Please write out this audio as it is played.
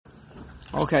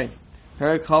Okay.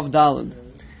 Perek Chav Daled.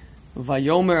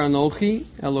 Vayomer Anochi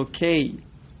Elokei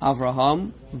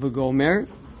Avraham V'Gomer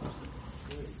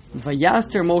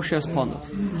Vayaster Moshe Esponav.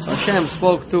 So Hashem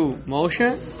spoke to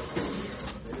Moshe,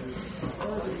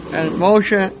 and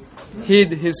Moshe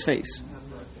hid his face.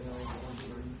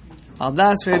 Al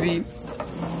das Rabbi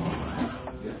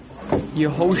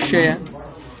Yehoshua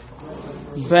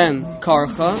ben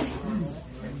Karcha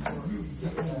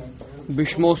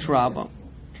Bishmos Rabbah.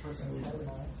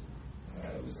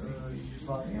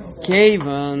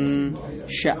 Kevan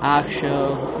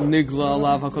she'achshav nigla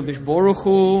alav HaKadosh Baruch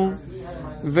Hu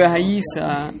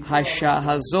v'hayisa hasha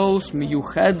hazos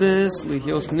miyuchedes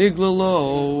lihios nigla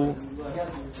lo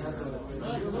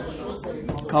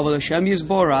kavod Hashem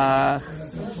yizborach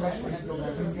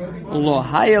lo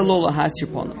haya lo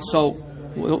lahastirpona. So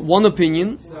one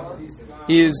opinion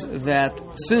is that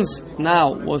since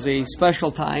now was a special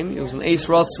time, it was an Eis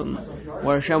Ratzon,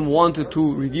 where Hashem wanted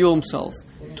to reveal Himself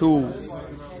to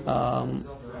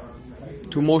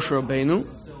Moshe Rabbeinu.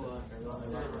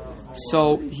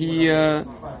 So he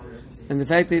and the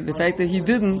fact that he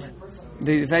didn't,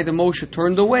 the fact that Moshe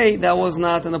turned away, that was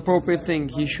not an appropriate thing.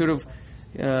 He should have.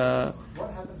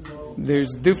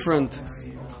 There's different.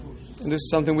 This is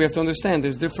something we have to understand.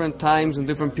 There's different times and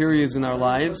different periods in our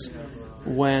lives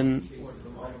when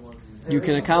you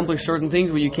can accomplish certain things,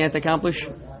 but you can't accomplish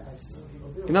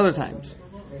in other times,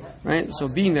 right? So,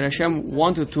 being that Hashem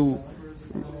wanted to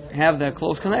have that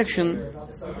close connection,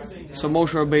 so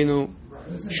Moshe Rabbeinu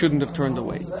shouldn't have turned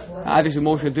away. Obviously,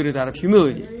 Moshe did it out of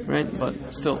humility, right? But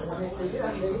still.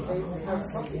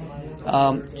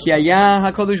 Ki haya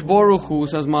HaKadosh Baruch Hu,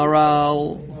 says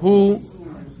Maharal, Hu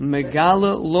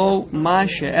megala lo ma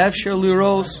she'efsher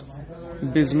liros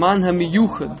bizman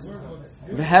hamiyuchad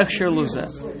v'hechsher lozeh.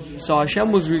 So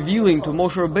Hashem was revealing to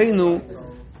Moshe Rabbeinu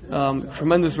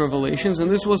tremendous revelations, and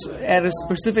this was at a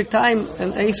specific time,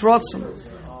 an Eis Ratzon,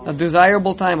 a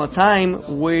desirable time, a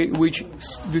time which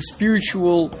the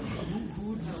spiritual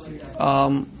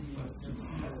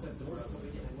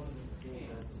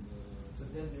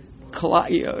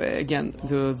again,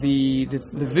 the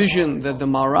vision that the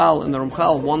Maharal and the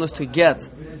Ramchal want us to get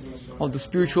of the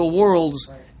spiritual worlds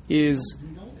is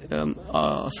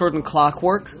a certain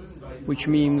clockwork, which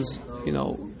means,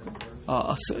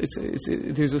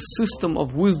 there's a system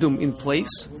of wisdom in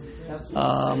place.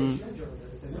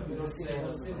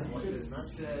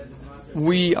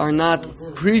 We are not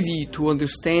privy to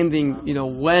understanding,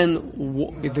 when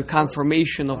the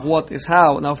confirmation of what is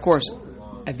how. Now, of course,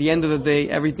 at the end of the day,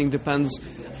 everything depends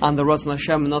on the Ratzon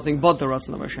Hashem, and nothing but the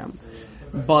Ratzon of Hashem.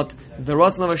 But the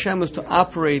Ratzon of Hashem is to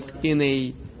operate in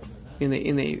a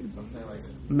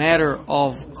matter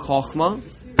of Chokhmah,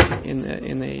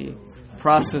 in a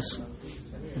process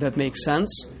that makes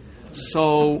sense.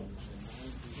 So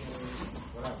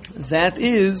that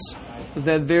is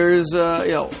that there is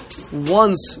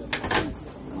once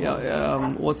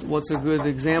what's a good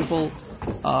example,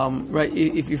 right?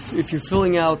 If you're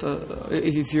filling out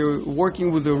if you're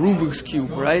working with a Rubik's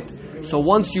cube, right? So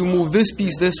once you move this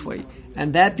piece this way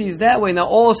and that piece that way, now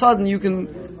all of a sudden you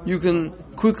can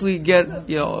quickly get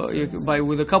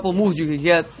with a couple moves you can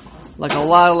get like a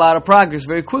lot of progress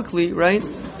very quickly, right?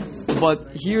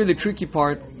 But here the tricky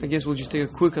part, I guess we'll just take a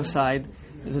quick aside.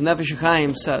 The Nefesh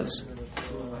Chaim says,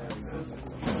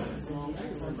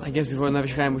 I guess before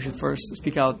Nefesh Chaim we should first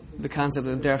speak out the concept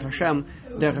of Derech Hashem.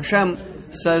 Derech Hashem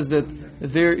says that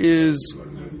there is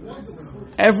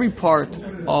every part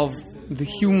of the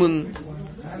human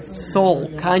soul,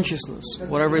 consciousness,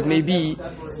 whatever it may be,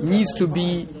 needs to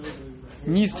be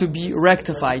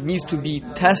rectified, needs to be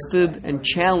tested and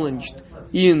challenged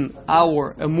in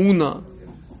our emunah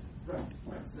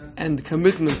and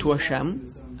commitment to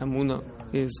Hashem. Emunah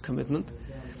is commitment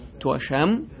to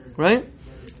Hashem, right?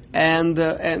 And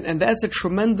that's a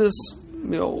tremendous,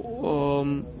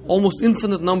 almost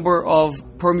infinite number of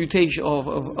permutation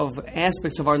of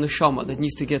aspects of our neshama that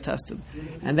needs to get tested,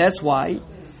 and that's why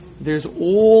there's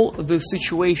all the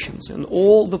situations and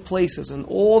all the places and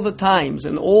all the times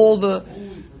and all the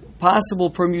possible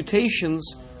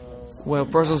permutations where a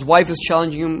person's wife is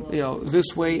challenging him,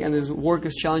 this way, and his work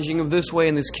is challenging him this way,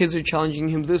 and his kids are challenging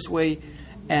him this way,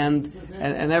 and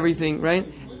everything, right?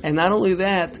 And not only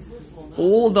that,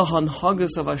 all the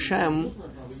hanhagas of Hashem.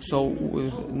 So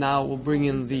now we'll bring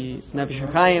in the Nefesh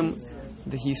Chaim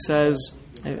that he says,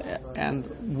 and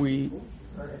we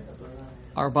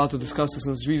are about to discuss this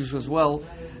in Zrizus as well.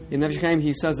 In Nefesh Chaim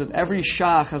he says that every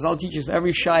Shah, Chazal teaches,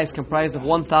 every Shah is comprised of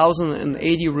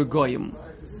 1,080 regoyim,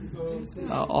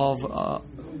 of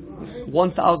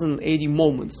 1,080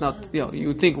 moments. Now, you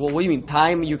would think, well, what do you mean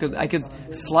time? I could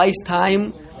slice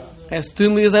time as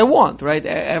thinly as I want, right?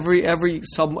 Every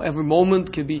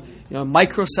moment could be a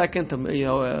microsecond,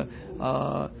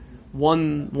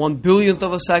 1/1 billionth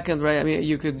of a second, right? I mean,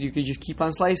 you could just keep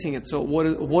on slicing it. So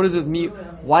what does it mean?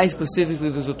 Why specifically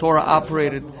does the Torah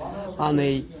operated on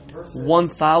a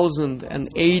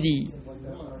 1,080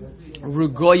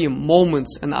 regoyim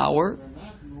moments an hour?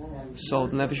 So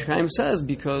the Nefesh Chaim says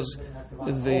because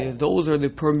those are the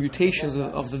permutations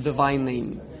of the divine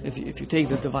name. If you take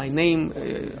the divine name,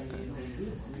 you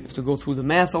have to go through the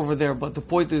math over there. But the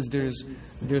point is, there's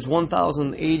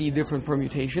 1,080 different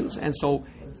permutations, and so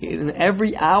in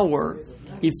every hour,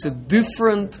 it's a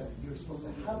different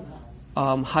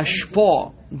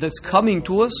hashpah that's coming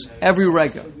to us every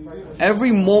rega.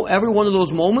 Every one of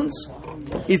those moments,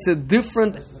 it's a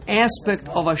different aspect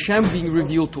of Hashem being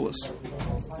revealed to us.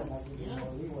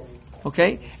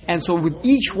 Okay, and so with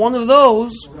each one of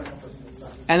those,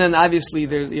 and then obviously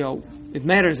there, it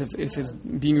matters if it's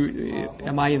being.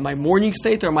 Am I in my morning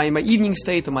state, or am I in my evening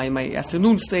state? Am I in my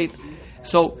afternoon state?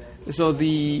 So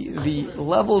the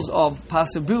levels of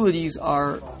possibilities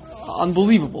are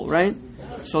unbelievable, right?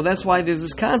 So that's why there's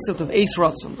this concept of Eis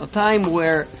Ratzon, a time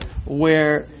where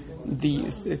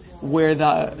the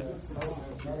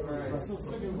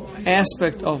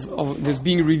aspect of this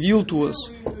being revealed to us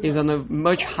is on a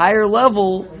much higher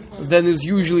level than is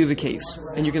usually the case,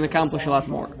 and you can accomplish a lot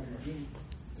more.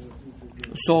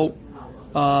 So,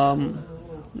 I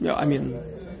mean,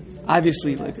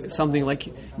 obviously, like something like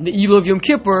the Elul of Yom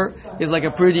Kippur is like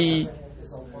a pretty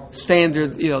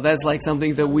standard. That's like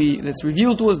something that's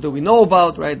revealed to us, that we know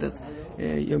about, right? That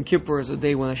Yom Kippur is a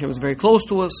day when Hashem is very close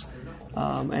to us.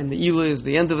 And the Elul is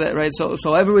the end of that, right?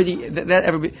 So everybody,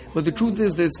 but the truth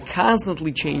is that it's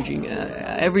constantly changing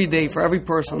every day for every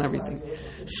person, everything.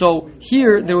 So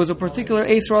here there was a particular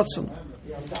Eis Ratzon,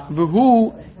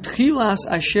 v'hu tchilas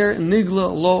asher nigla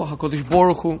lo Hakadosh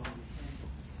Baruch Hu.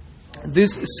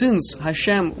 This, since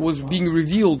Hashem was being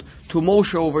revealed to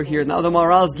Moshe over here, now the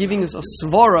Maharal is giving us a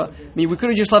svara. I mean, we could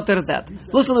have just left it at that.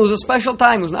 Listen, it was a special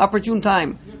time. It was an opportune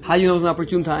time. How do you know it was an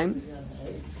opportune time?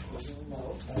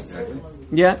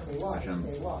 Yeah,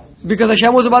 because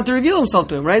Hashem was about to reveal Himself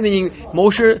to him, right? Meaning,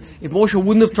 if Moshe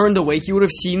wouldn't have turned away, he would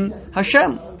have seen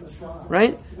Hashem,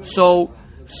 right? So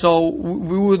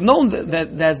we would know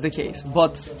that that's the case.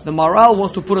 But the Maharal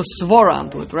wants to put a svara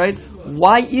onto it, right?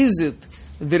 Why is it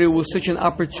that it was such an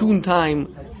opportune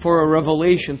time for a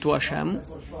revelation to Hashem?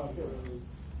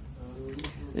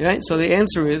 Right? So the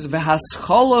answer is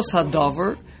v'haschalos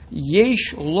hadavar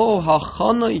yesh lo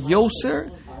hachana yoser.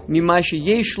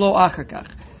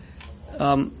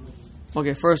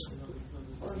 Okay, first,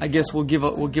 I guess we'll give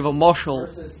a mashal.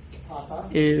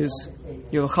 Is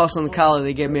Chassan and Kala,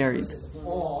 they get married,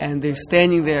 and they're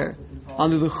standing there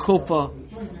under the chuppah,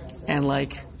 and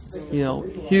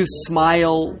his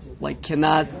smile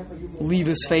cannot leave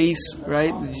his face,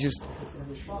 right? It's just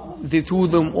the two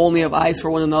of them only have eyes for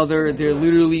one another.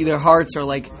 Their hearts are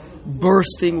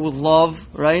bursting with love,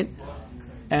 right?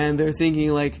 And they're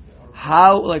thinking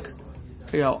how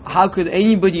could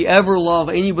anybody ever love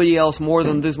anybody else more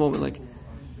than this moment?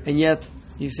 And yet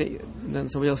you say, then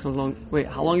somebody else comes along. Wait,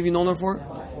 how long have you known her for?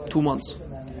 2 months.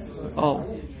 Oh,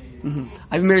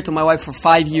 I've been married to my wife for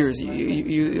 5 years.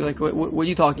 You what are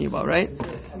you talking about, right?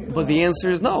 But the answer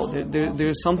is no.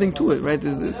 There's something to it, right?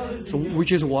 So,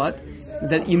 which is what?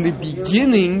 That in the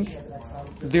beginning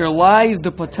there lies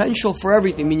the potential for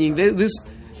everything. Meaning this,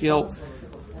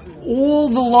 all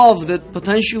the love that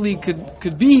potentially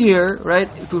could be here, right?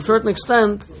 To a certain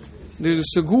extent, there's a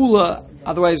segula.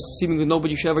 Otherwise, seemingly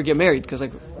nobody should ever get married, because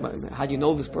how do you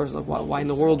know this person? Why in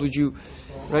the world would you,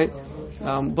 right?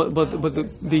 But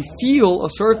they feel a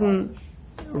certain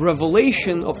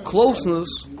revelation of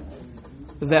closeness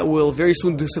that will very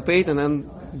soon dissipate, and then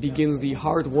begins the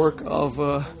hard work of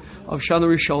Shana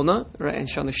Rishona, right, and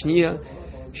Shana Shniya,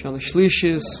 Shana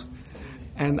Shlishis,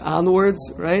 and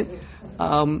onwards, right?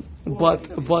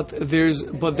 But there's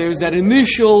that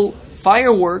initial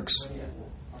fireworks,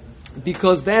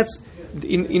 because that's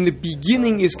in the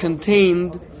beginning is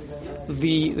contained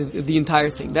the entire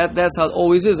thing. That's how it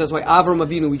always is. That's why Avram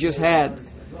Avinu, we just had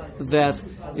that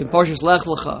in Parshas Lech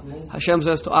Lecha, Hashem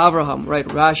says to Avraham, right?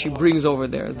 Rashi brings over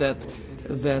there that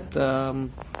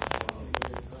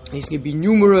he's going to be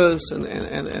numerous, and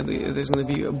there's going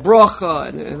to be a bracha,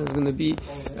 and there's going to be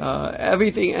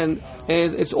everything, and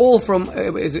it's all from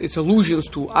it's allusions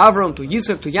to Avram, to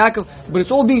Yitzchak, to Yaakov, but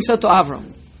it's all being said to Avram.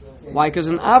 Why? Because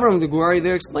in Avram, the Gemara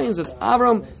there explains that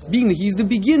Avram, being that he's the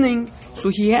beginning, so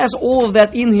he has all of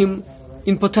that in him,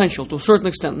 in potential to a certain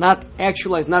extent, not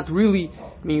actualized, not really.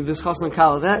 I mean, this Chassan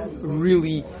Kala, that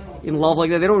really in love like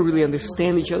that. They don't really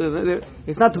understand each other.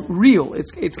 It's not real.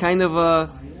 It's kind of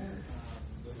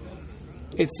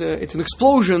it's an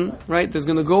explosion, right? That's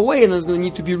going to go away and it's going to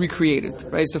need to be recreated,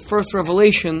 right? It's the first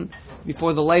revelation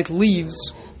before the light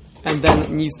leaves, and then it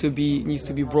needs to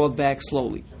be brought back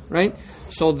slowly, right?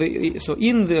 So this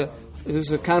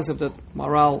is a concept that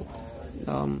Maharal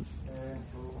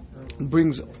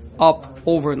brings up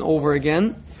over and over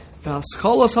again.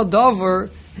 V'haschalas hadavar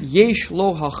yesh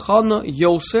lo hachana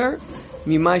yoser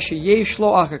mimay sheyesh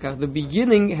lo achar kach. The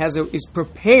beginning is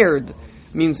prepared.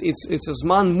 Means it's a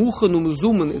zman muchen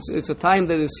u'mezumen. It's a time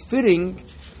that is fitting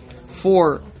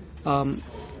for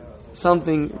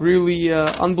something really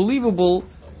unbelievable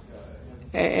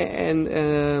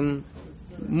and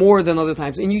more than other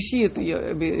times. And you see it.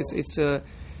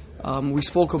 We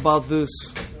spoke about this.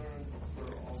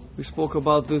 We spoke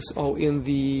about this in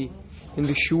the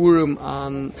shiurim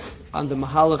on the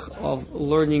mahalach of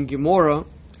learning Gemara,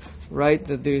 right?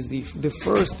 That there's the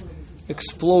first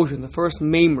explosion, the first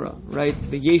memra, right?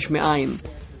 The yesh me'ayin,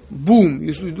 boom!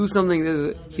 You should do something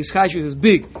that his chashus is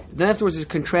big. Then afterwards it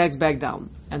contracts back down,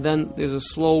 and then there's a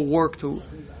slow work to,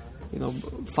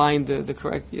 find the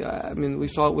correct. Yeah, I mean, we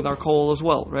saw it with our kol as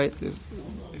well, right? There's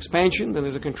expansion, then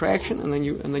there's a contraction, and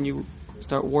then you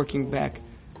start working back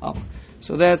up.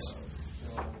 So that's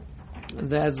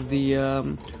the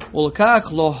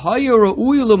Olakach lo hayra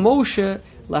uy le Moshe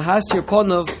lahastir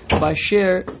ponav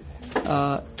basher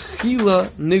tchila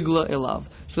nigla elav.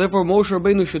 So therefore Moshe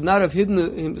Rabbeinu should not have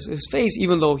hidden his face,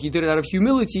 even though he did it out of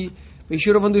humility. But he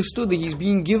should have understood that he's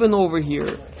being given over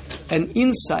here an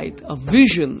insight, a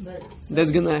vision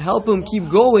that's going to help him keep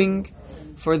going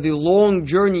for the long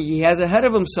journey he has ahead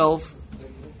of himself.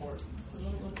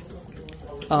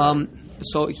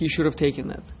 So he should have taken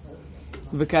that.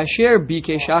 V'kasher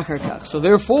bikesh achar kach. So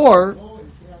therefore,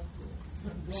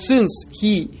 since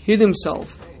he hid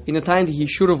himself in a time that he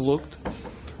should have looked,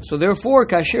 so therefore,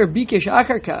 kasher bikesh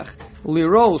achar kach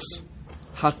liros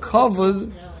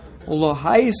hakavod lo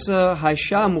haisa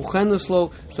hasha muchenes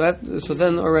lo. So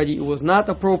then already it was not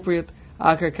appropriate.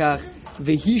 Achar kach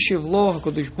v'hishiv lo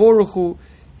hakodesh baruch hu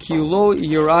ki lo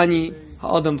yirani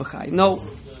ha'adam v'chai. No,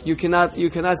 you cannot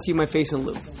see my face and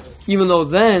live. Even though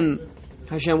then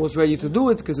Hashem was ready to do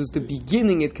it, because it's the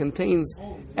beginning, it contains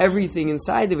everything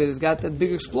inside of it, it's got that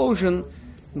big explosion,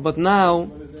 but now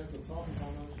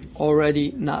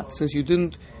already not. Since you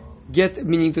didn't get,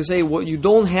 meaning to say, what you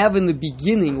don't have in the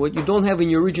beginning, what you don't have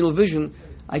in your original vision,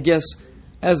 I guess,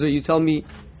 Ezra, you tell me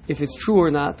if it's true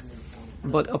or not,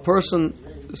 but a person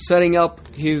setting up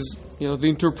his, the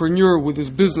entrepreneur with his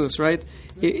business, right?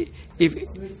 If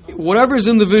whatever is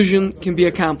in the vision can be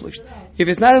accomplished. If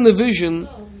it's not in the vision,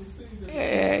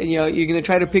 you're going to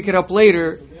try to pick it up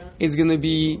later. It's going to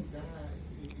be,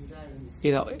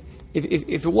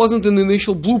 if it wasn't in the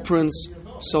initial blueprints,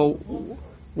 so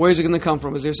where is it going to come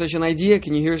from? Is there such an idea?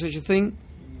 Can you hear such a thing?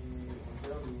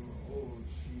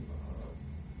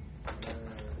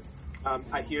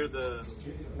 I hear the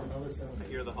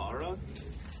hara.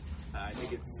 I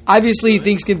think it's obviously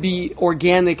things can be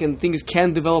organic and things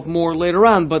can develop more later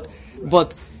on, but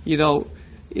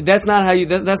that's not how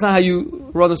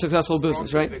you run a successful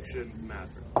business, right?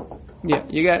 Yeah,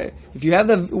 you got, if you have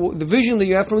the vision that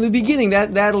you have from the beginning,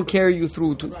 that'll carry you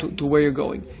through to where you're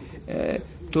going.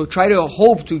 To try to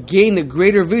hope to gain a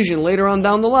greater vision later on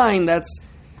down the line, that's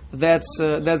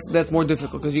more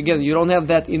difficult, because again, you don't have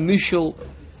that initial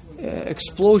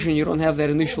explosion, you don't have that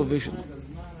initial vision.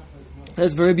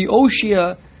 That's very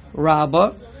Oshia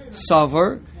Rabba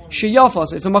Savar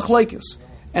Sheyafas. It's a machlekes.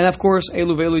 And of course,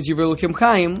 Elu Velu Jivrelu Kim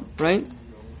Chaim, right?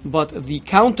 But the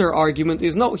counter argument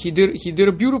is no, he did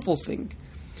a beautiful thing.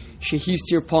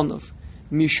 Shehistir Ponov.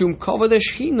 Mishum Kavod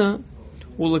Eshchina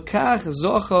Ulekach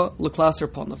Zocha Leklaster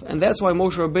Ponov. And that's why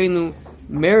Moshe Rabbeinu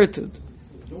merited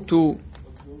to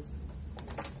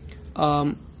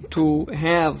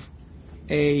have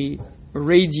a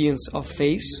radiance of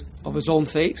face, of his own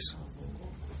face.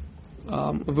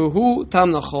 V'hu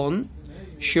tam nachon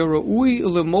shera'ui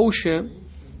leMoshe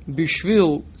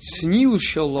bishvil tznius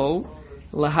shelo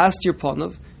lahastir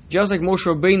panav. Just like Moshe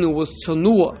Rabbeinu was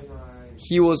tzanua,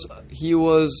 he was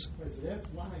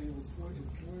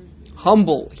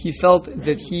humble. He felt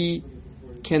that he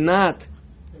cannot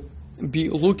be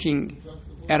looking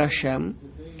at Hashem.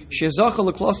 Shezacha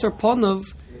leklaster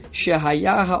panav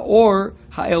shehaya ha'or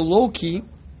ha'eloki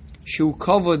shu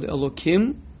kavod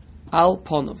elokim al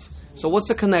panav. So what's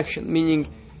the connection? Meaning,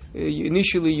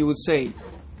 initially you would say,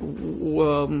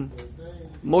 Moshe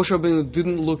Rabbeinu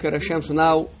didn't look at Hashem, so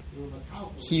now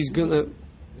he's going to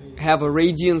have a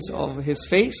radiance of his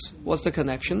face. What's the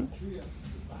connection?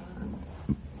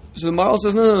 So the Maral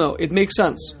says, no. It makes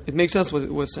sense. It makes sense what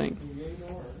it was saying.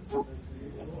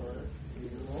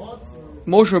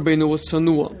 Moshe Rabbeinu was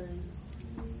tzanua.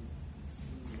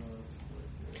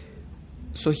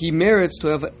 So he merits to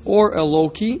have or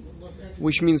Eloki,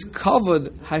 which means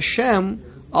covered Hashem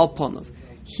al panav.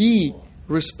 He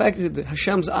respected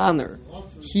Hashem's honor.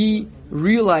 He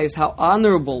realized how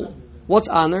honorable. What's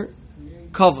honor?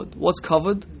 Covered. What's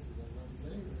covered?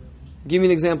 Give me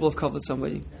an example of covered,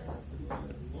 somebody.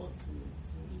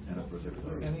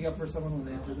 Standing up for someone when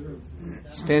they enter the room.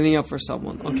 Standing up for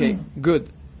someone. Okay,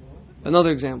 good. Another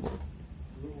example.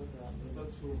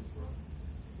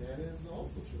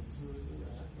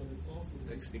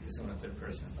 Like speak to someone in third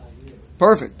person.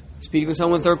 Perfect. Speaking to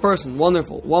someone in third person.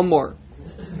 Wonderful. One more.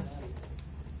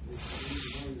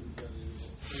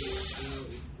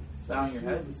 Bowing your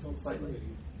head slightly.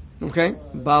 Okay,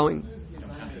 bowing. You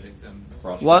don't contradict them.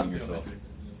 What? Yourself.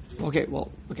 Okay,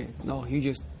 well, okay. No, you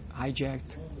just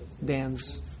hijacked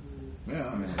Dan's. Yeah,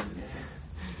 I mean,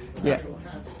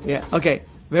 Yeah. Okay.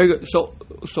 Very good. So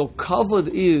covered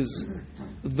is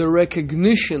the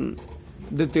recognition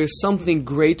that there's something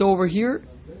great over here,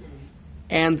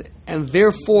 and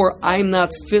therefore I'm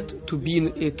not fit to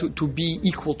be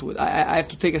equal to it. I have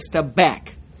to take a step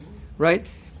back, right?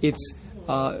 It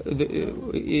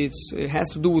has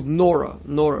to do with Nora,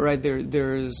 right?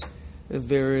 There is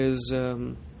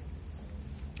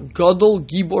Gadol,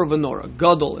 Gibor, Venora.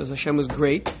 Gadol is Hashem is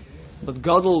great, but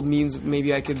Gadol means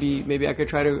maybe I could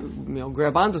try to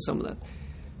grab onto some of that.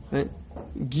 Right?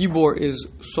 Gibor is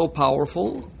so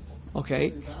powerful.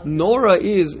 Okay, Nora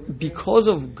is because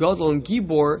of Gadol and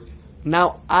Gibor.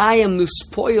 Now I am the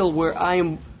spoil where I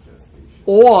am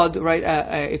awed. Right?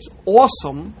 It's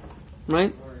awesome,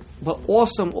 right? But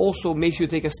awesome also makes you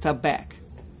take a step back,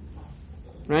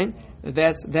 right?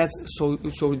 That's so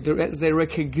the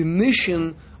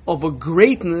recognition of a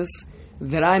greatness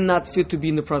that I'm not fit to be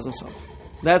in the presence of.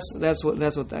 That's what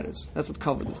that is. That's what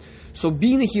covet is. So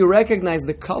being that he recognized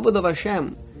the covet of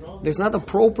Hashem, it's not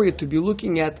appropriate to be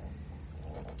looking at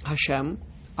Hashem.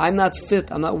 I'm not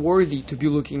fit. I'm not worthy to be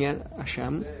looking at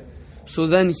Hashem. So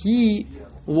then he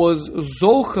was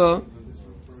zocha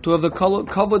to have the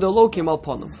covet Elokim al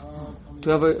panav. To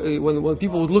have when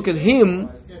people would look at him,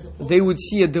 they would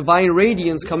see a divine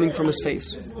radiance coming from his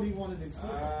face.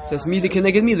 It says Mida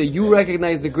Keneged Mida. You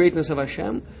recognize the greatness of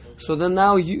Hashem, so then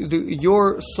now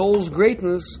your soul's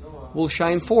greatness will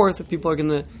shine forth. People are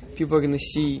gonna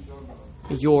see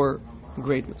your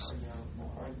greatness.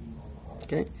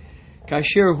 Okay,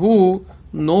 Kasher hu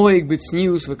noeg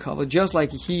b'tznius v'kavod, just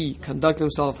like he conducted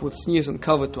himself with tznius and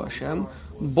kavod to Hashem.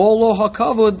 Bolo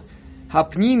hakavod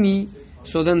hapnimi.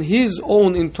 So then his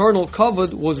own internal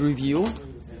kavod was revealed.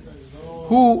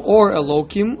 Hu or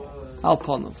Elokim al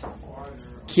panav.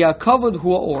 Ki hakavod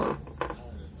hu or.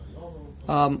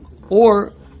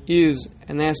 Or is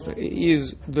an aspect,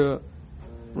 is the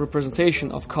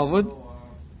representation of kavod.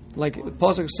 Like the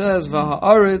pasuk says,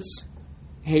 "V'haaretz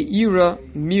heira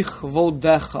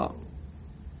michvodecha."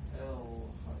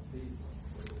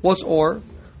 What's or?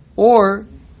 Or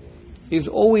is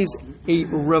always a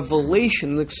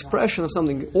revelation, an expression of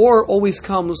something. Or always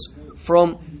comes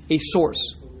from a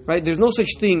source, right? There's no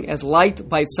such thing as light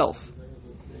by itself.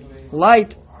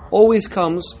 Light always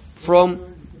comes from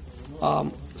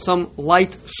some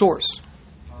light source,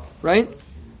 right?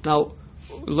 Now,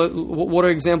 what are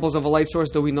examples of a light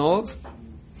source that we know of?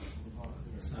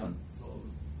 sun.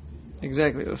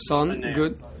 Exactly, the sun, An air.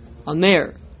 good. A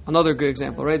ner, another good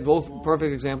example, right? Both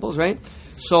perfect examples, right?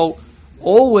 So,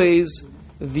 always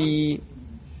the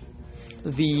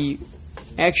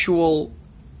actual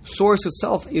source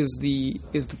itself is the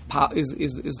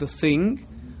thing,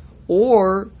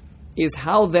 or is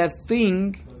how that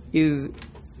thing is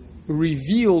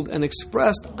revealed and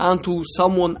expressed onto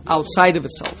someone outside of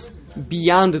itself,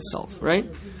 beyond itself, right?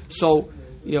 So,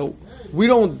 we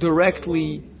don't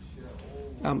directly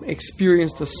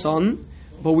experience the sun,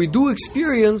 but we do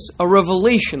experience a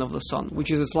revelation of the sun, which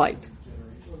is its light.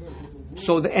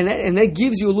 So, and that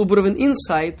gives you a little bit of an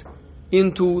insight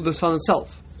into the sun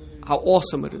itself, how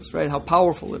awesome it is, right? How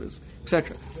powerful it is,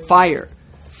 etc. Fire,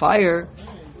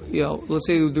 let's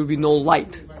say there would be no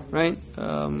light, right?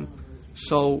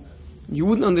 So you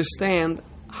wouldn't understand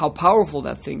how powerful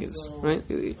that thing is, right?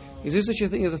 Is there such a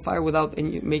thing as a fire without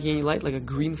making any light, like a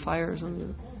green fire or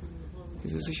something?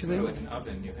 Is there such a thing? Like an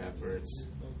oven you have where it's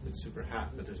super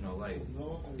hot, but there's no light.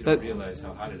 You don't realize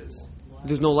how hot it is.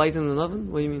 There's no light in an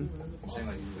oven? What do you mean? I'm saying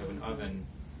like you have an oven.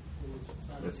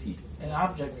 That's heat. An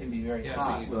object can be very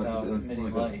hot so without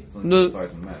emitting light. No.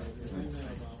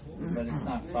 but it's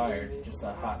not fire. It's just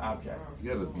a hot object You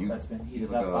could have a that's been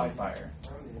heated like up by fire.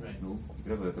 No, you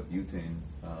could have like a butane.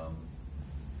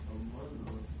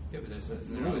 Yeah, but there's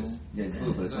always Yeah, it's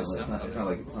blue, but it's not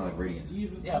like radiant.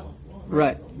 Yeah.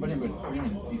 Right. What do you mean?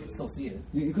 You can still see it.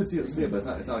 You could see it, but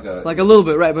it's not like a Like a little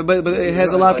bit, right? But it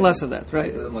has a lot less of that, right?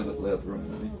 It doesn't like light up the room. You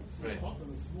know what I mean? right. But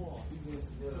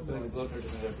like a blowtorch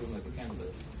doesn't light up a room like a candle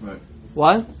does. Right.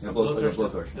 What? Yeah, A blowtorch.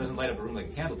 blowtorch doesn't light up a room like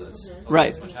a candle does. Right.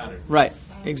 It's much hotter. Right.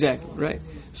 Exactly. Right.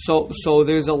 So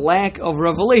there's a lack of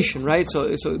revelation, right?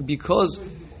 So because,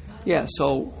 yeah.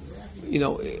 So, you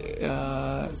know,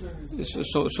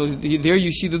 so there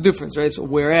you see the difference, right? So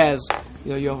whereas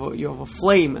you have a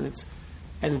flame and it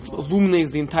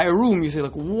illuminates the entire room, you say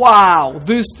like, wow,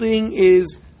 this thing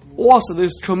is awesome.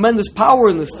 There's tremendous power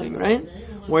in this thing, right?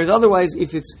 Whereas otherwise,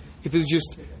 if it's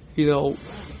just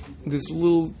this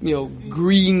little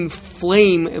green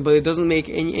flame, but it doesn't make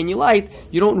any light,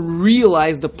 you don't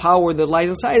realize the power that lies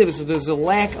inside of it. So there's a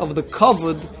lack of the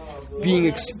kavod being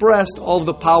expressed of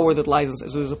the power that lies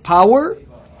inside. So there's a power,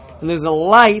 and there's a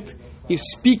light is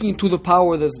speaking to the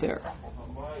power that's there.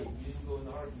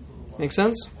 Make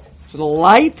sense? So the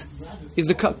light is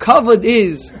the kavod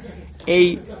is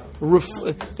a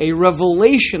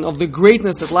revelation of the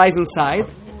greatness that lies inside.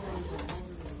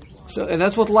 So, and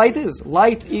that's what light is.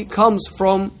 Light, it comes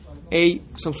from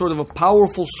some sort of a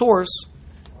powerful source,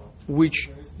 which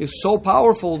is so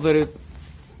powerful that it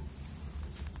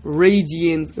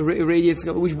radiates.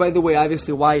 Which, by the way,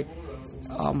 obviously, why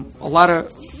a lot of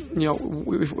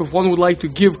if one would like to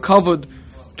give kavod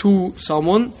to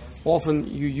someone, often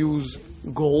you use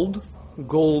gold.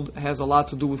 Gold has a lot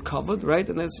to do with kavod, right?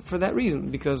 And that's for that reason,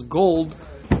 because gold,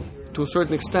 to a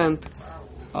certain extent,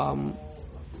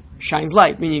 shines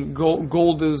light. Meaning,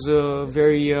 gold is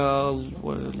very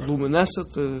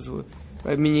luminescent,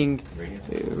 right? Meaning,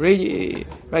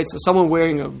 right? So, someone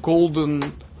wearing a golden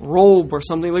robe or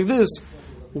something like this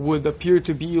would appear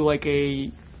to be like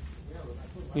a,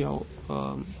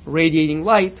 radiating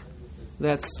light.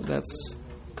 That's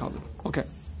kavod. Okay,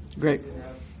 great.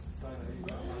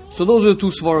 So those are the two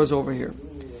svaras over here.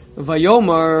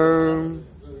 Vayomar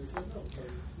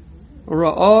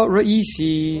Ra'a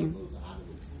Ra'isi.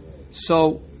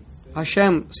 So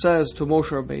Hashem says to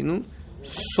Moshe Rabbeinu,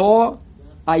 saw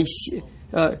I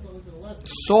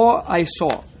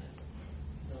saw.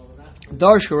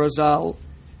 Darsh Razal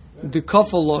the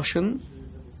Kafaloshan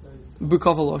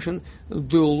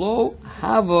Dulo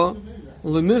Hava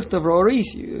Lemichtav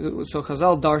Ra'isi. So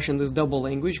Chazal darshan this double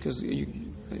language because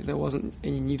there wasn't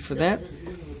any need for that.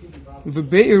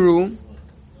 V'be'iru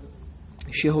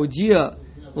shehodia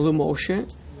l'Moshe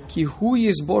ki hu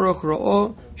yizborach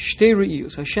ra'o shtei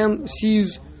re'iyus. Hashem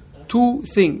sees two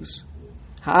things.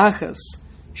 Ha'achas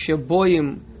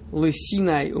sheboyim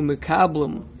l'sinai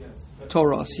u'mekablim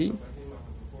torasi.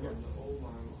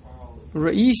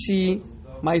 Re'isi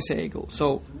ma'aseh egel.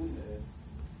 So,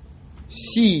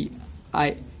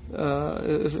 I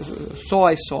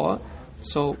saw.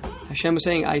 So Hashem is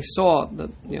saying, I saw that.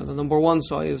 The number one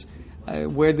saw is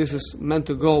where this is meant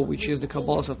to go, which is the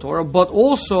Kabbalah of Torah, but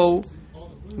also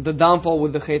the downfall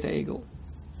with the Chet HaEgel.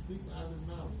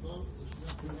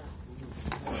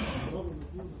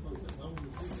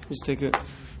 Let's take it.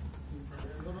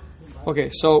 Okay,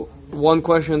 so one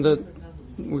question that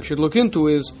we should look into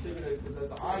is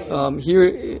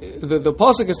here the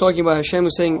pasuk is talking about Hashem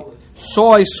is saying, "So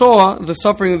I saw the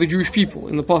suffering of the Jewish people"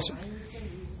 in the pasuk.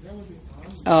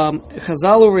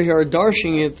 Chazal over here are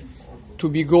darshing it to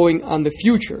be going on the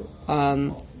future,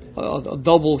 on a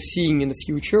double seeing in the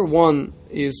future. One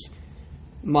is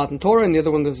Matan Torah, and the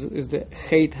other one is the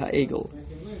Chet HaEgel.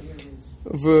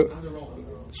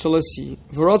 So let's see.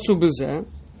 V'ratzu b'zeh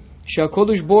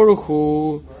she'HaKodesh Baruch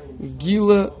Hu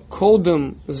gila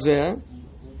kodem zeh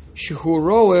shehu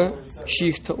roeh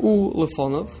shichta'u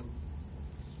lefonav.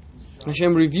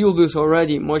 Hashem revealed this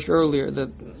already much earlier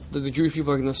that the Jewish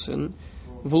people are going to sin.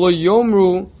 V'lo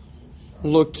yomru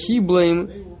lo kiblem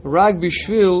rag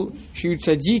bishvil shiyu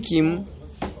tzadikim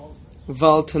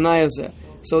val tanayazeh.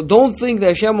 So don't think that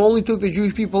Hashem only took the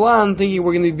Jewish people on thinking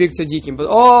we're going to be big tzadikim. But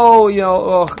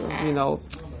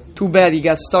too bad he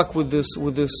got stuck with this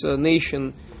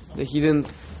nation that he didn't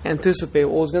anticipate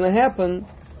what was going to happen.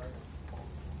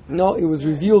 No, it was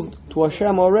revealed to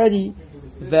Hashem already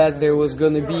that there was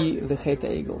going to be the Chet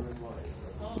HaEgel.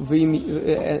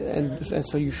 And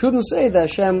so you shouldn't say that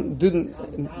Hashem didn't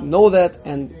know that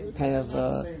and kind of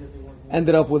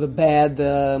ended up with a bad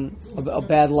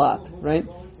lot, right?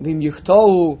 And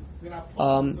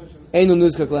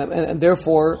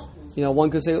therefore,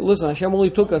 one could say, listen, Hashem only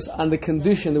took us on the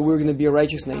condition that we were going to be a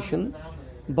righteous nation,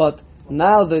 but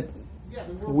now that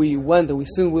we went and we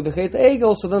sinned with the Chet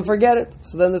Egel, so then forget it.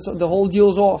 So then the whole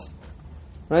deal's off,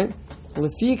 right?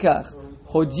 Lefikach,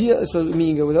 hodia. So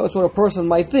meaning that's what a person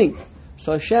might think.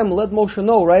 So Hashem let Moshe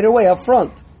know right away up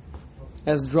front,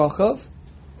 as Drachav,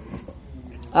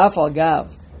 Afal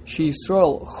Gav, She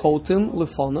Yisrael Chotim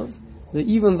Lefonav, that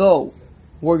even though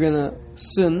we're gonna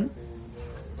sin,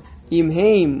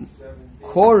 Imheim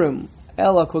Korim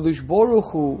Ela Kodesh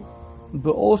Baruch Hu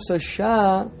Be'osa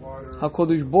Shah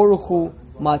HaKodesh Baruch Hu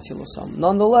Matzilosam.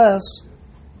 Nonetheless,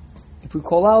 if we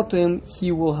call out to Him,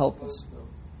 He will help us.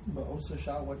 But also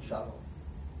Shah, what Shah?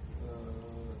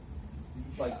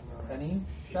 Like any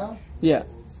Shah? Yeah,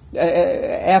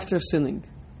 after sinning.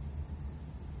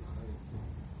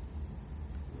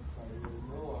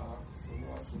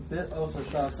 Bit also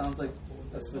Shah sounds like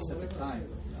a specific time.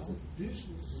 No?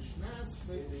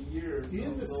 In the years of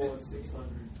Noah 600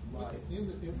 life. In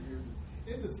the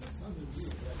 600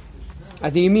 years. I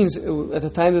think it means at the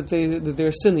time that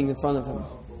they're sinning in front of Him.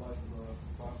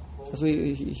 That's what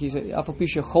he said.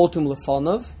 Afapisha chotim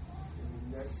lefonav.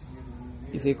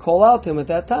 If they call out to Him at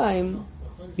that time,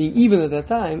 being even at that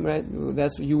time, right?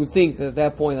 That's you would think that at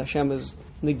that point Hashem has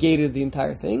negated the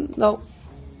entire thing. No,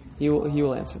 He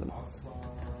will answer them.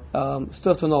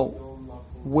 Still have to know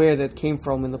where that came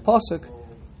from in the pasuk.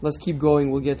 Let's keep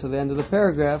going. We'll get to the end of the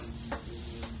paragraph,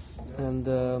 and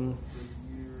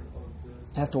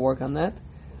have to work on that.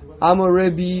 Amar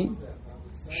Rebbe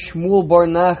Shmuel Bar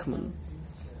Nachman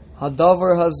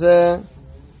Hadavar Hazeh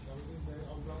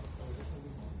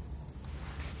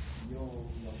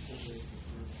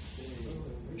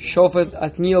Shofet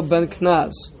Atniel Ben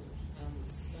Knaz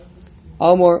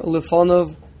Amar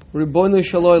Lefonov Ribono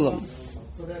Shaloilam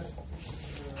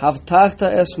Havtachta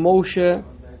es Moshe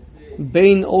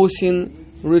Bein Osin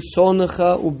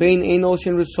Ritzonecha U Bein Ein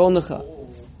Osin Ritzonecha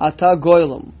Ata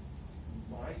Goylam.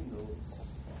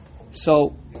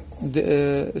 So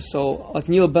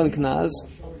Atniel Ben Knaz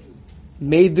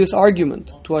made this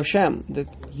argument to Hashem that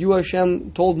you,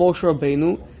 Hashem, told Moshe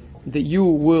Rabbeinu that you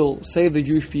will save the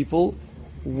Jewish people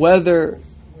whether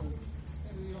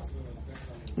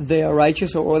they are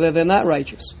righteous or whether they're not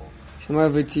righteous.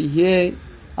 Shemar v'tihye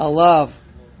alav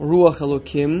ruach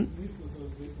Elokim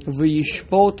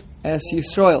v'yishpot es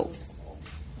Yisrael.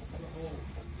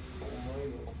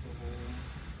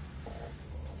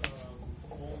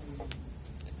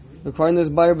 According to this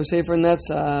Bayer b'Sefer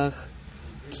Netzach,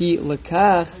 ki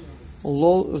lekach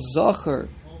lo zacher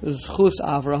zchus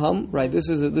Avraham. Right, this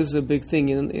is a big thing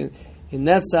in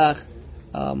Netzach.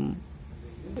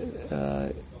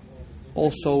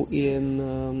 Also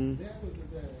in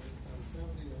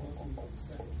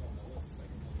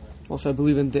also I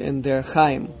believe in their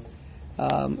Chaim.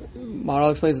 Maharal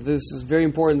explains that this is very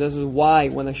important. This is why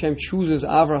when Hashem chooses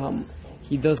Avraham,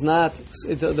 He does not.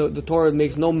 The Torah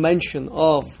makes no mention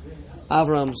of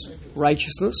Avraham's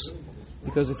righteousness,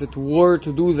 because if it were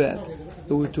to do that,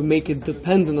 it would to make it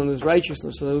dependent on his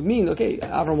righteousness. So that would mean, okay,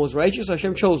 Avraham was righteous,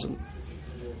 Hashem chose him.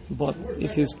 But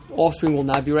if his offspring will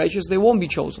not be righteous, they won't be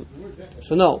chosen.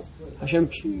 So no, Hashem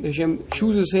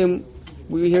chooses him.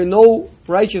 We hear no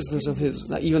righteousness of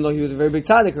his, even though he was a very big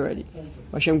tzaddik already.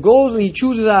 Hashem goes and He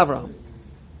chooses Avraham,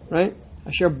 right?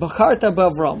 Asher bacharta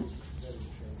b'Avram,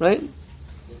 right?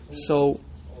 So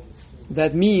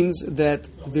that means that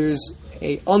there's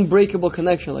a unbreakable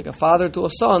connection, like a father to a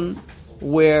son,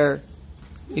 where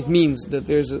it means that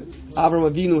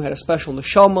Avraham Avinu had a special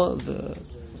neshama.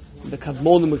 The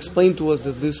Kadmonim explained to us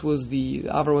that this was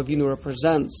Avraham Avinu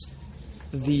represents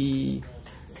the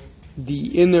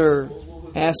inner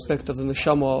aspect of the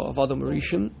neshama of Adam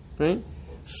Rishon, right?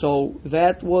 So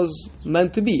that was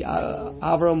meant to be.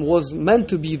 Avraham was meant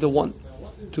to be the one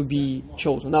to be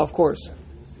chosen. Now, of course,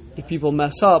 if people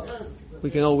mess up, we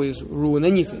can always ruin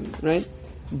anything, right?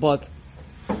 But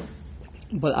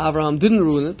Avraham didn't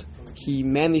ruin it. He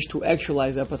managed to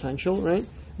actualize that potential, right?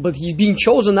 But he's being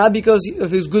chosen not because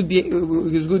of his good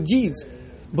deeds,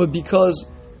 but because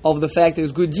of the fact that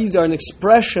his good deeds are an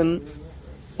expression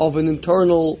of an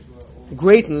internal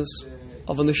greatness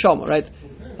of a neshama, right?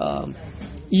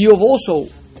 Eov also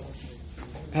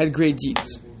had great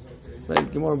deeds, right?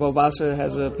 Gemara Bava Basra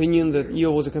has an opinion that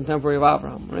Eov was a contemporary of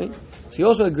Avraham, right? So he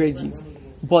also had great deeds,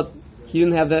 but he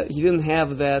didn't have that. He didn't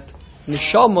have that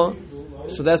neshama,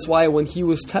 so that's why when he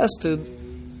was tested,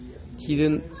 he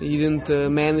didn't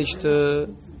manage to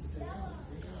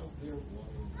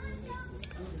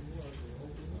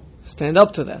stand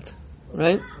up to that,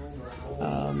 right?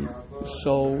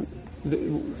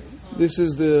 This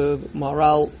is the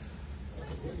Maharal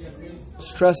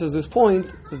stresses this point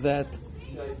that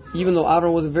even though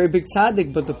Avraham was a very big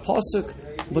tzaddik, but the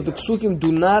psukim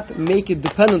do not make it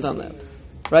dependent on that,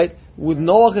 right? With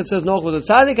Noach, it says Noach was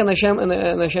a tzaddik, and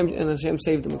Hashem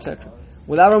saved him, etc.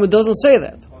 With Abraham, it doesn't say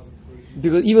that,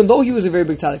 because even though he was a very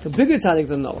big tzaddik, a bigger tzaddik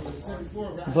than Noach,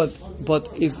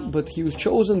 but he was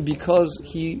chosen because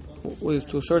he was,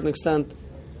 to a certain extent,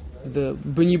 the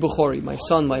B'ni B'chori, my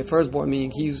son, my firstborn,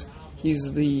 meaning he's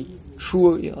the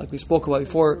true, like we spoke about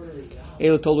before,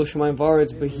 Ela Toldo Shemayim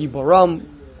V'aretz B'hi Baram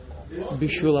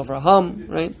B'shul Avraham,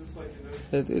 right?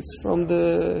 That it's from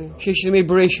the Sheish Yemei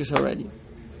Bereshis already.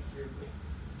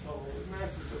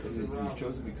 He's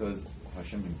chosen because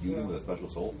Hashem imbued him with a special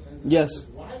soul? Yes.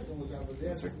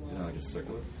 Just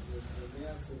circular?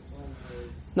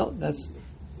 No,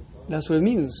 that's what it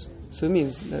means. So it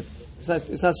means that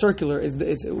it's not circular.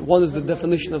 It's one is the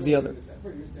definition of the other.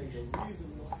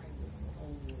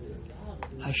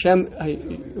 Hashem,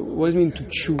 what does it mean to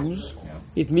choose?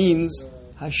 It means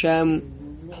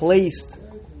Hashem placed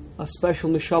a special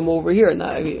neshama over here.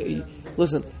 Now,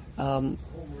 listen,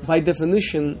 by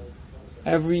definition,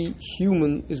 every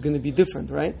human is going to be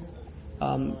different, right?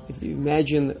 If you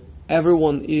imagine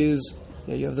everyone is,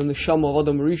 you have the neshama of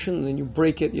Adam Rishon, and then you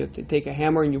break it, you take a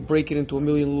hammer and you break it into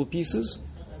 1,000,000 little pieces,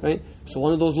 right? So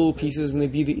one of those little pieces is going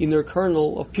to be the inner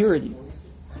kernel of purity,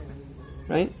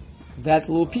 right? That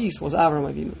little piece was Avraham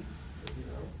Avinu.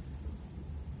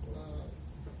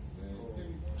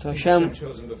 So Hashem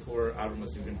chose him before Avram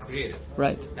was even created.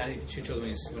 Right. Now he chose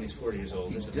him when he's 40 years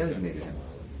old. He designated him.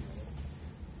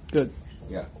 Good.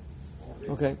 Yeah.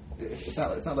 Okay. It's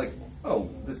not like, oh,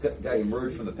 this guy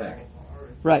emerged from the pack.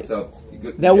 Right. So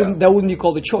that wouldn't be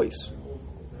called a choice.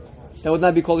 That would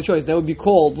not be called a choice. That would be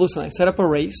called, listen, I set up a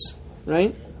race,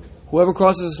 right? Whoever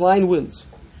crosses this line wins.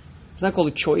 It's not called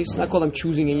a choice. It's not called I'm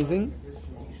choosing anything.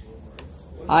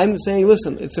 I'm saying,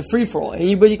 listen, it's a free-for-all.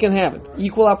 Anybody can have it.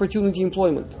 Equal opportunity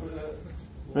employment.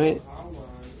 Right?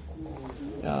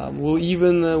 We'll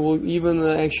even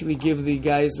actually give the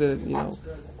guys that,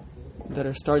 that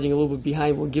are starting a little bit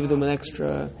behind, we'll give them an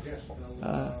extra...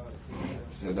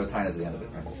 so no time is the end of it,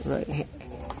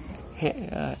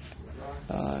 right?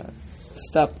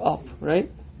 Step up, right?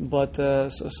 But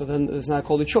so then it's not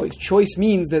called a choice. Choice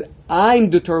means that I'm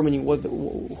determining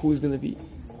who is going to be,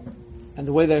 and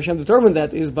the way that Hashem determined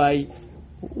that is by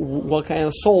what kind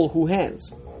of soul who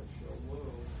has.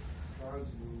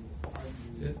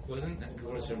 Wasn't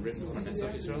Hashem written for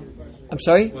Netzach Yisrael? I'm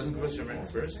sorry? Wasn't Hashem written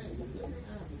first?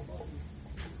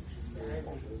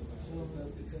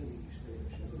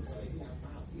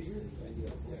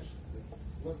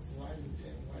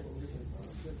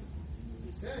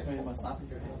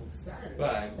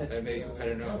 But maybe, I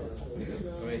don't know.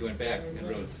 Maybe he went back and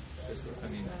wrote this.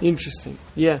 Interesting.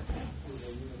 Yeah.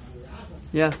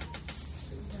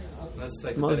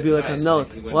 Like must be like a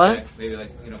note. What? Back, maybe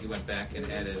he went back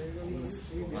and added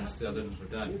once the others were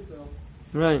done.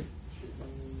 Right.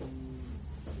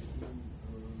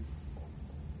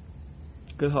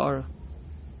 Good hara.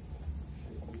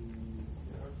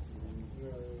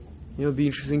 It'll be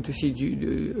interesting to see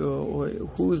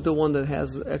who's the one that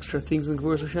has extra things in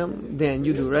Kavur Hashem. Dan,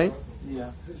 you do, right?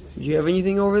 Yeah. Do you have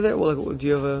anything over there? Well, do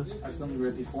you have a... I've done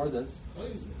read before this. A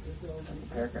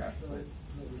paragraph.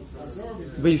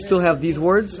 But you still have these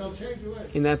words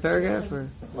in that paragraph, or?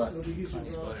 What?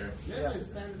 Yeah.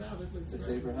 It's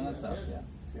Abraham stuff, yeah.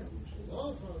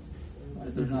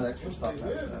 There's not extra stuff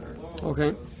that.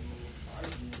 Okay.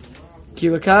 Ki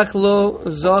v'kach lo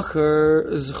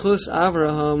zocher zchus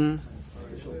Avraham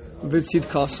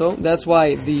v'tzidkaso. That's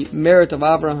why the merit of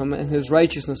Avraham and his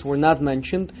righteousness were not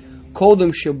mentioned.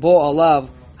 Kodem shebo alav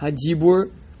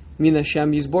hadibur min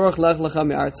Hashem yizborach lech lecha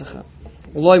me'artzecha.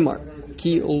 Loimar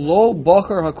ki lo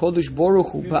bocher hakodesh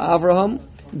baruch hu ba'Avraham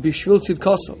b'shvil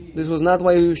tzidkaso. This was not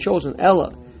why he was chosen.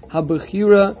 Ella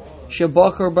habechira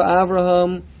shebocher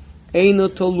ba'Avraham eino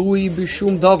tolui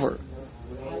b'shum davar.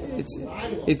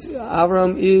 It's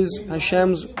Avraham is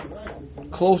Hashem's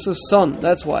closest son.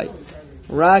 That's why.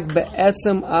 Rak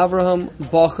be'etzem Avraham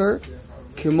bocher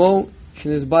kimo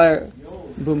shenizbayer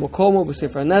b'mokomo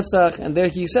b'sefer Netzach, and there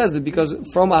he says that because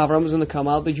from Avraham is going to come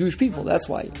out the Jewish people. That's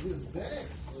why.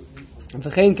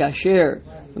 V'chein kasher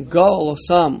gal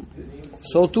osam.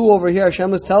 So too over here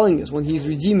Hashem is telling us when He's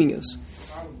redeeming us.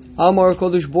 Amar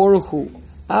Kodesh Baruch Hu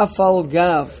afal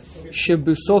gav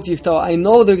shebusof yiftah. I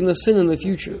know they're going to sin in the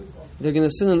future. They're going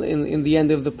to sin in the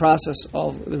end of the process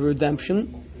of the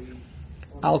redemption.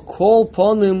 I'll call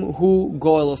upon him who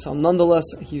goelosam. Nonetheless,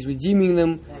 He's redeeming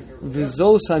them.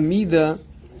 V'zos hamida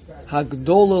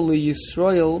hagdola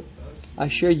liyisrael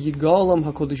asher yigalam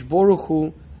hakodesh baruch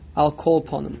hu. I'll call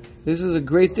upon him. This is a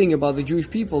great thing about the Jewish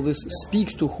people. This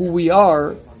speaks to who we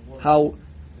are, how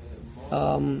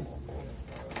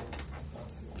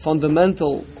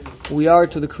fundamental we are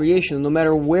to the creation. No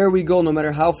matter where we go, no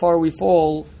matter how far we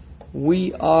fall,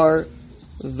 we are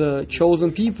the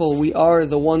chosen people. We are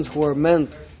the ones who are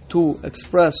meant to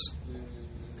express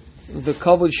the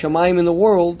kavod shamayim in the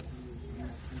world.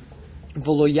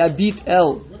 V'lo yabit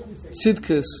el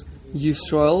tzidkus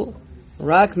Yisrael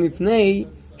rak mipnei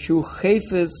shu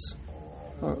chayfetz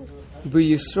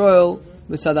b'Yisrael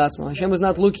b'tzadatzma. Hashem is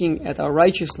not looking at our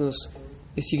righteousness.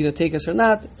 Is He going to take us or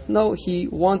not? No, He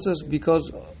wants us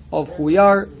because of who we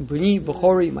are. B'ni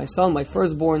b'chori, my son, my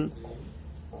firstborn,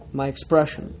 my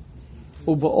expression.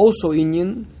 Uba also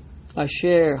inyan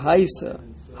asher haisa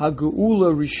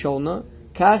hageula rishona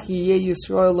kach yeh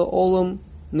Yisrael olam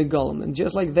negalim. And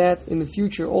just like that, in the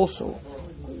future also,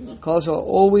 Klal Yisrael are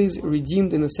always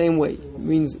redeemed in the same way. It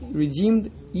means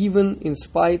redeemed even in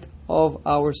spite of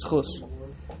our schus.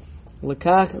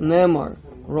 Lekach nemar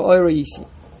ra'oi ra'isi.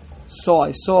 So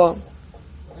I saw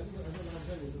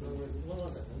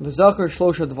v'zachar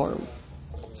shlosha dvarim.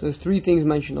 So there's three things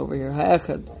mentioned over here.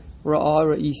 Ha'echad ra'a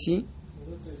ra'isi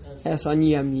es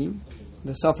ani ami,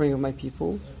 the suffering of my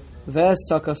people. V'es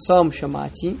sakasam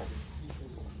shamati,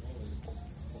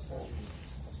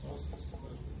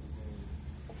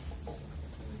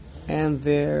 and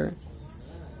their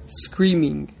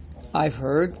screaming I've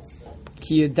heard.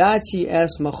 Ki yadati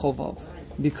es machovav,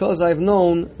 because I've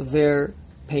known their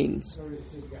pains.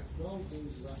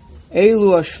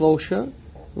 Elu ashlosha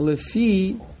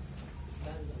lefi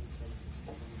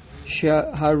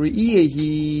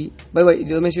shahariyehi. By the way,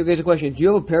 let me ask you guys a question. Do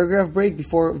you have a paragraph break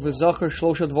before v'zachar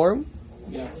shlosha dvarim?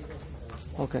 Yeah.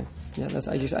 Okay. Yeah, that's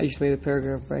I just made a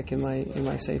paragraph break in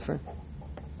my sefer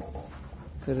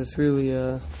because it's really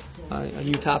a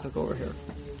new topic over here.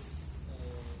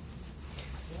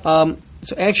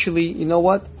 So actually, you know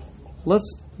what?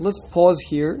 Let's pause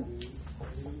here.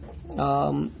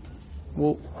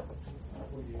 We'll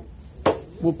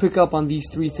pick up on these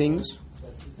three things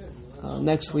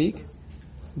next week,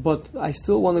 but I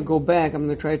still want to go back. I'm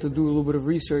going to try to do a little bit of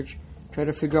research, try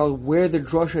to figure out where the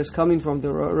drasha is coming from. The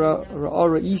Ra'ah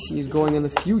Ra'isi is going in the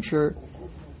future,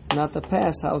 not the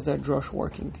past. How's that drush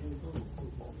working?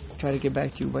 Try to get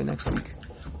back to you by next week.